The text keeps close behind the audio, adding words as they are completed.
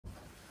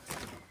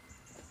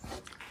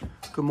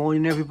Good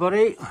morning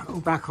everybody,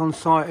 we're back on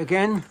site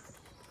again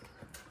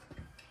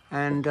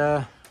and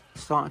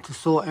starting to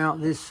sort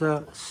out this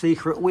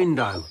secret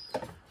window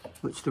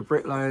which the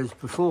bricklayers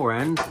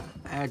beforehand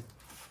had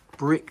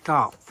bricked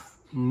up,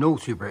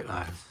 naughty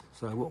bricklayers.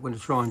 So what we're going to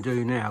try and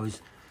do now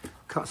is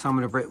cut some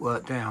of the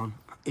brickwork down,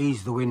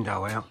 ease the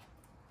window out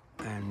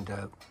and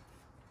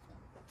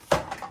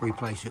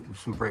replace it with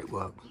some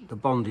brickwork. The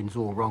bonding's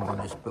all wrong on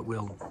this, but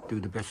we'll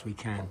do the best we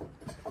can.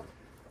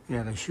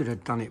 Yeah, they should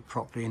have done it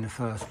properly in the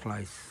first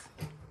place.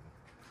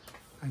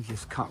 They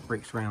just cut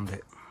bricks around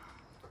it.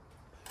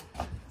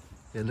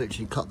 Yeah,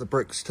 literally cut the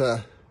bricks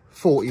to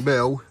 40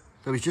 mil.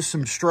 There was just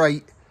some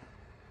straight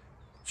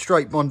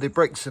bonded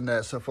bricks in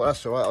there, so I thought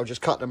that's all right, I'll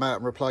just cut them out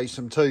and replace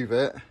them to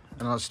it.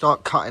 And I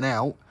start cutting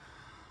out,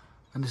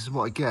 and this is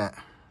what I get.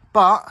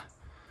 But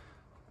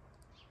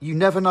you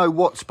never know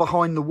what's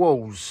behind the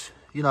walls.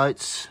 You know,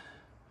 it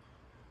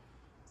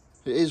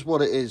is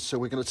what it is. So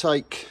we're going to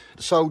take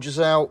the soldiers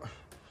out,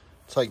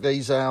 take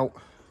these out,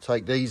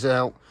 take these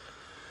out,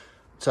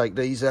 take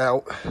these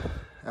out,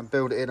 and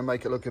build it in and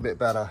make it look a bit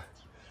better.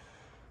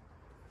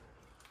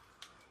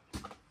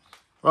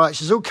 Right,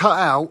 so it's all cut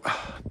out,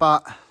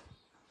 but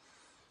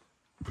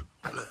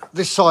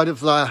this side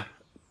of I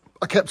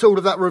kept all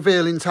of that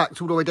reveal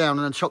intact all the way down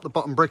and then chopped the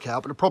bottom brick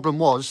out. But the problem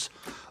was,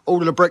 all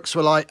of the bricks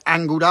were like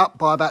angled up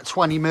by about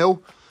 20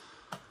 mil.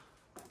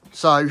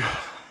 So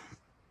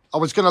I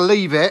was going to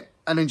leave it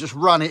and then just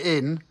run it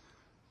in,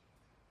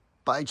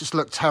 but it just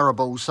looked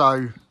terrible.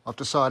 So I've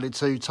decided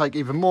to take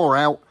even more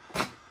out.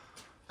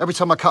 Every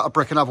time I cut a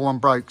brick, another one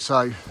broke.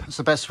 So it's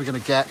the best we're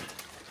going to get.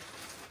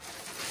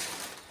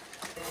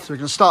 So we're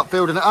going to start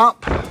building it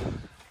up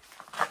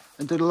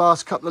and do the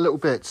last couple of little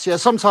bits. Yeah,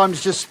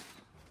 sometimes just,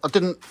 I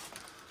didn't...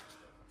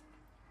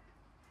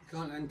 You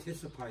can't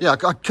anticipate. Yeah,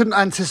 I couldn't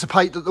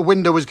anticipate that the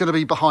window was going to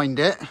be behind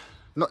it.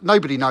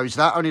 Nobody knows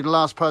that, only the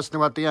last person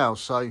who had the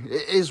house. So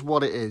it is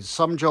what it is.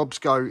 Some jobs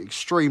go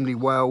extremely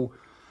well,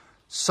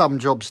 some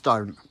jobs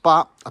don't.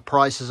 But a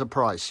price is a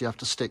price. You have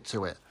to stick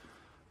to it.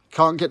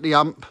 Can't get the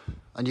ump,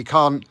 and you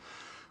can't...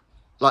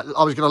 Like,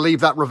 I was going to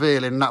leave that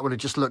reveal in, and that would have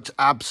just looked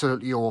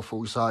absolutely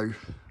awful, so...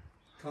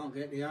 Can't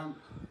get the ump,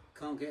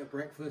 can't get a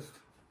breakfast.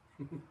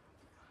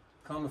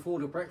 Can't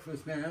afford a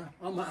breakfast now.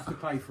 I might have to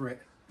pay for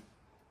it.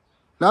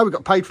 No, we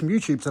got paid from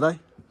YouTube today.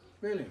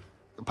 Really?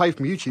 Got paid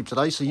from YouTube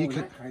today, so you in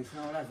can... that case,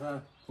 I'll have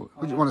a...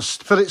 Would you want a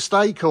fillet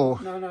steak or...?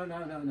 No.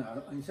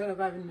 Instead of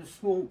having the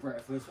small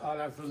breakfast, I'll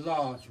have the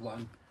large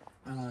one.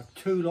 And I'll have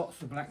 2 lots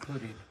of black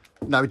pudding.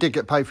 No, we did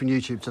get paid from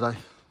YouTube today.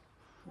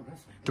 Well,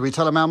 that's it. Do we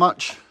tell them how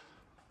much?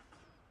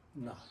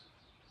 No.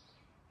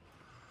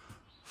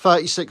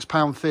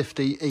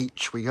 £36.50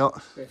 each we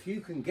got. But if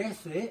you can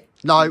guess it...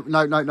 No,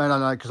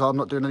 because I'm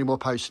not doing any more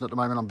posting at the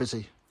moment. I'm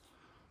busy.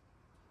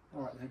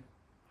 All right, then.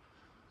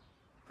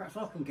 Perhaps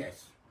I can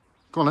guess.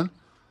 Go on, then.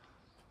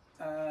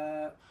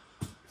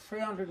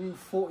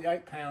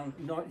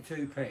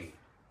 £348.92p.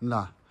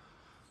 No.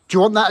 Do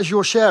you want that as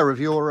your share of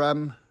your...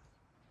 Well,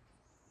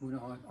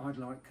 no, I'd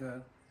like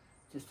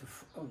just a...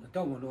 Oh, the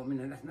dog one, I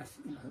mean, that's,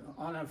 you know,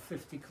 I'll have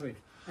 50 quid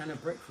and a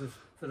breakfast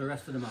for the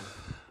rest of the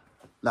month.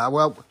 No,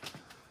 well...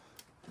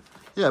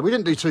 Yeah, we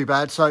didn't do too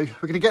bad, so we're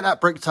going to get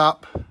that bricked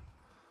up.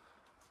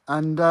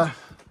 And got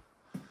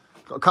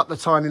a couple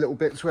of tiny little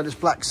bits where this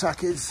black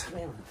sack is.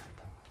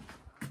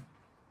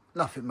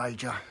 Nothing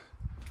major.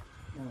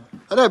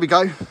 And there we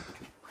go.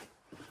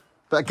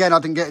 But again, I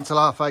didn't get until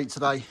 8:30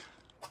 today.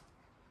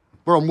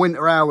 We're on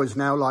winter hours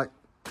now, like...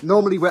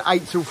 Normally we're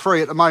 8 till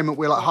 3, at the moment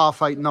we're like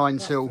 8:30, 9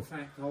 till... That's the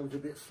fact I was a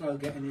bit slow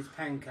getting his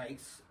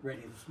pancakes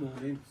ready this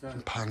morning, so...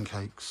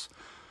 Pancakes.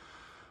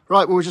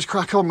 Right, well, we'll just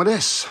crack on with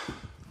this.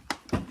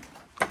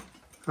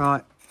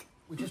 Right.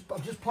 I'm just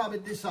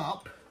plumbing this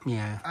up.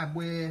 Yeah. And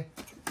we're...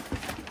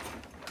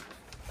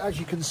 As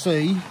you can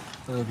see, I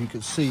don't know if you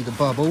can see the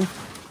bubble.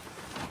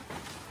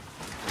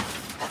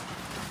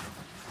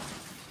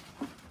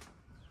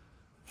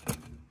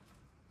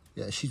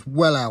 Yeah, she's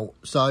well out,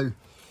 so...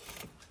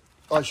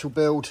 I shall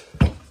build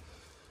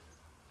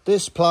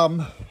this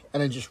plumb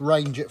and then just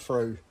range it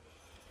through.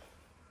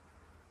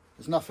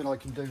 There's nothing I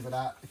can do with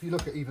that. If you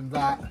look at even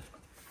that,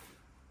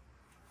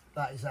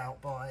 that is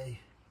out by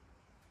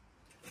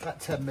about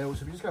 10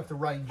 mils. So you just have to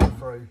range it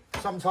through.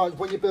 Sometimes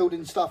when you're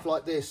building stuff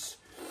like this,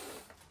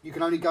 you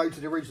can only go to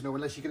the original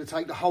unless you're going to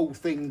take the whole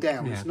thing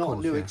down. Yeah, it's not a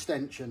new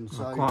extension.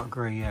 So I quite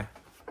agree, yeah.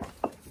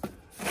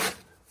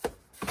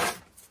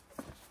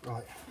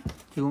 Right. Do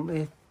you want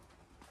me?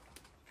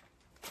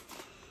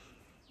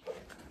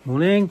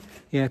 Morning.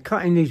 Yeah,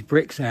 cutting these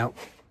bricks out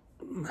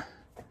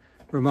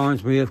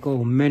reminds me of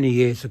many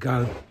years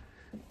ago.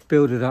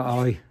 Builder that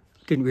I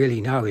didn't really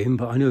know him,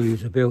 but I knew he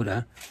was a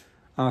builder,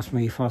 asked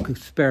me if I could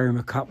spare him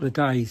a couple of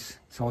days.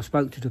 So I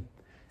spoke to the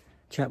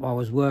chap I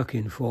was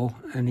working for,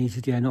 and he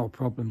said, yeah, not a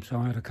problem. So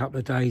I had a couple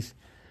of days.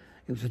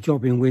 It was a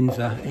job in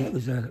Windsor. It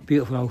was a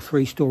beautiful old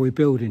 3-storey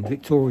building,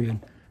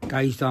 Victorian,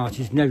 gauged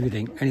arches and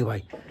everything.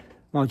 Anyway,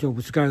 my job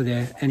was to go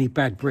there, any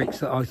bad bricks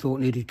that I thought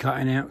needed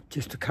cutting out,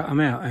 just to cut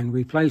them out and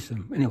replace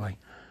them. Anyway,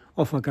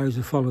 off I goes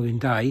the following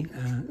day.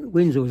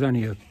 Windsor was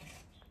only a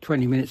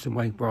 20 minutes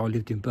away where I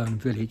lived in Burnham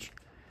Village.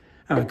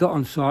 And I got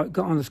on site,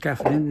 got on the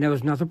scaffolding, and there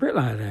was another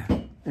bricklayer there.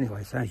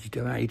 Anyway, so as you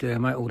do, how you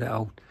doing, mate? All that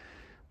old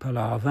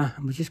palaver.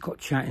 And we just got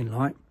chatting,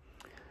 like.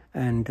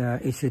 And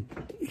he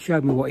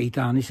showed me what he'd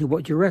done. He said,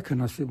 what do you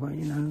reckon? I said, well,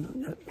 you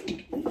know,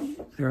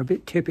 they're a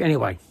bit tippy.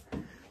 Anyway,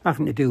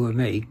 nothing to do with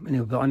me.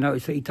 Anyway, but I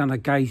noticed that he'd done a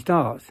gauged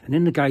arch. And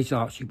in the gauged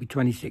arch, you'd be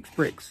 26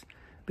 bricks.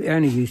 But he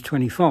only used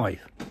 25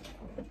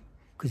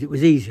 because it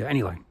was easier.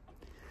 Anyway,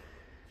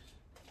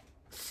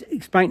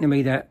 explained to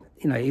me that,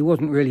 you know, he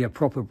wasn't really a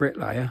proper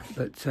bricklayer,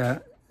 but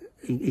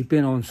he'd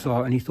been on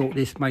site and he thought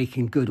this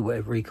making good, or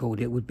whatever he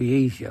called it, would be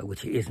easier,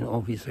 which it isn't,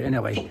 obviously.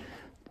 Anyway,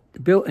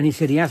 and he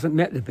said he hasn't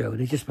met the builder,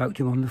 he just spoke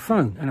to him on the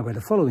phone. Anyway,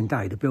 the following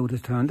day, the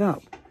builders turned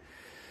up.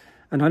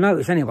 And I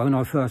noticed, anyway, when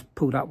I first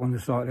pulled up on the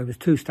site, there was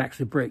 2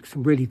 stacks of bricks,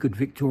 some really good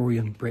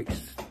Victorian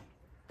bricks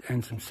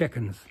and some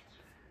seconds.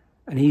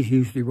 And he's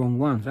used the wrong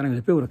ones. Anyway,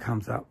 the builder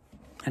comes up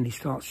and he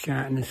starts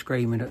shouting and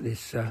screaming at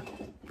this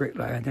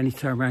bricklayer. And then he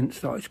turned around and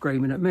started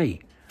screaming at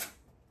me.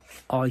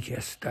 I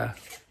just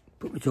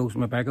put my tools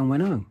in my bag and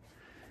went home.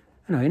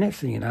 Anyway, next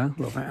thing you know,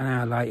 well, about an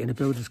hour later, the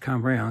builders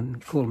come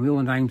round, called me all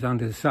the names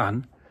under the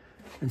sun,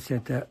 and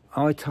said that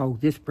I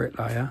told this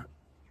bricklayer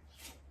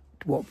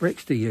what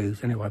bricks to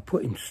use. Anyway, I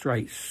put him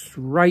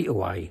straight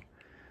away,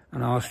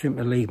 and asked him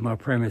to leave my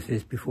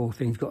premises before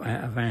things got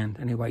out of hand.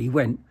 Anyway, he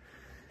went.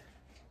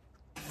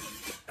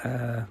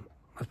 I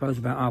suppose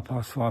about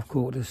 5:30,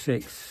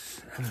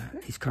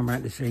 5:45. He's come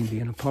round to see me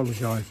and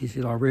apologised. He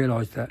said, I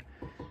realised that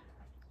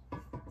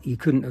you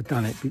couldn't have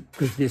done it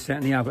because this, that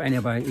and the other.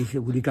 Anyway, he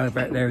said, will you go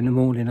back there in the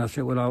morning? I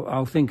said, well,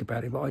 I'll think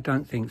about it, but I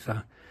don't think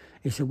so.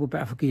 He said, well,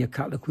 better if I give you a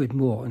couple of quid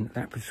more. And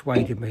that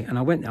persuaded me. And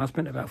I went there. I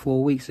spent about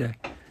 4 weeks there.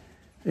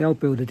 The old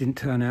builder didn't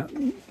turn out,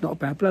 not a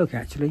bad bloke,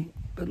 actually.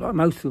 But like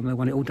most of them, they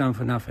want it all done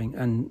for nothing.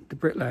 And the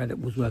bricklayer that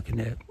was working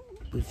there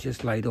was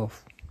just laid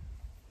off.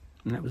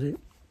 And that was it.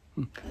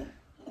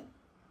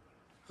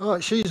 All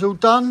right, she's all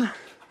done.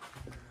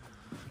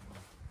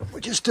 We're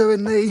just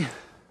doing the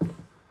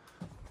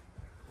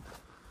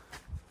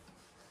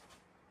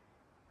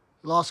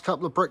last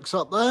couple of bricks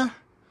up there,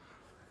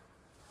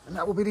 and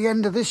that will be the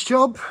end of this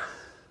job.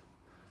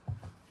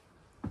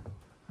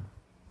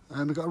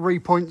 And we've got a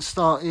repoint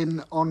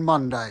starting on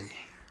Monday,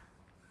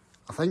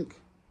 I think.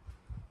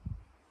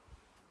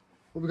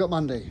 What have we got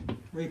Monday?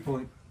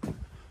 Repoint.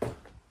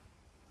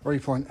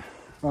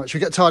 Right, should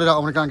we get tidied up?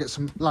 I'm going to go and get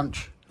some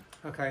lunch.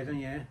 Okay, then,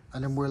 yeah.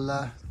 And then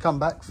we'll come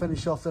back,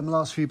 finish off them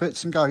last few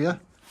bits and go, yeah?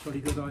 Pretty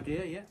good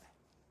idea, yeah.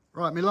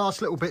 Right, my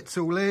last little bit's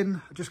all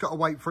in. I've just got to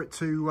wait for it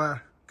to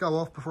go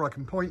off before I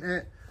can point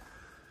it.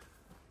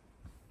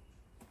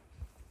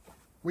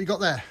 What you got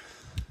there?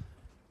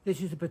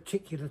 This is a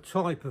particular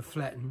type of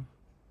flatten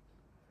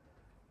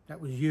that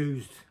was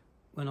used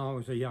when I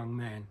was a young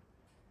man.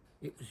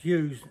 It was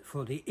used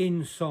for the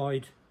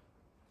inside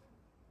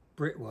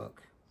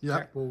brickwork,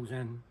 back walls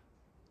and...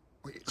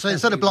 So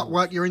instead of block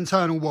work, your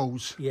internal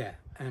walls? Yeah,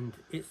 and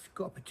it's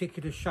got a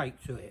particular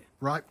shape to it.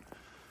 Right.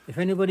 If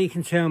anybody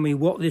can tell me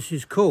what this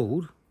is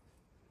called...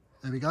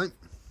 There we go.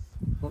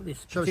 What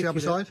this Show us the other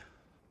side.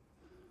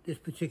 This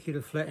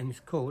particular flatten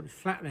is called. It's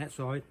flat on that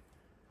side.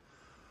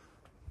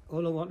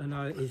 All I want to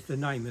know is the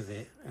name of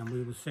it, and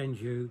we will send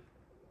you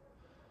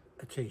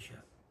a T-shirt.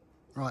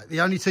 Right,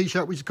 the only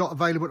T-shirt we've got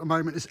available at the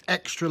moment is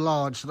extra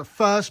large. So the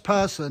first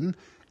person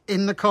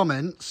in the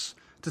comments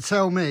to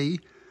tell me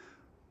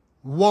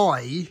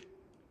why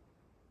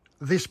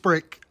this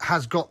brick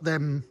has got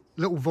them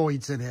little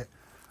voids in it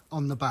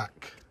on the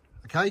back.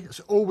 Okay, that's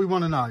all we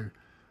want to know.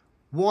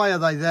 Why are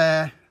they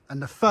there?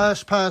 And the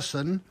first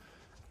person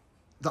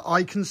that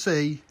I can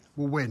see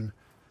will win.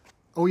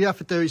 All you have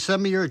to do is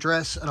send me your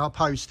address and I'll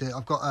post it.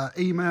 I've got an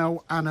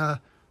email and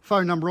a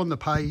phone number on the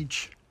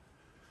page.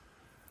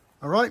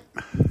 All right?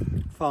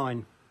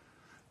 Fine.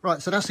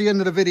 Right, so that's the end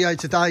of the video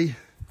today.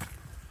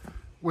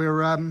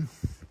 We're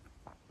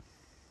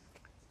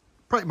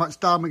pretty much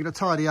done. We're going to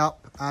tidy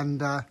up and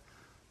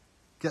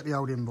get the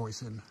old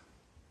invoice in.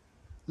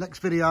 Next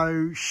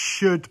video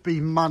should be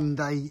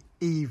Monday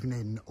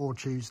evening or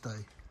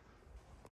Tuesday.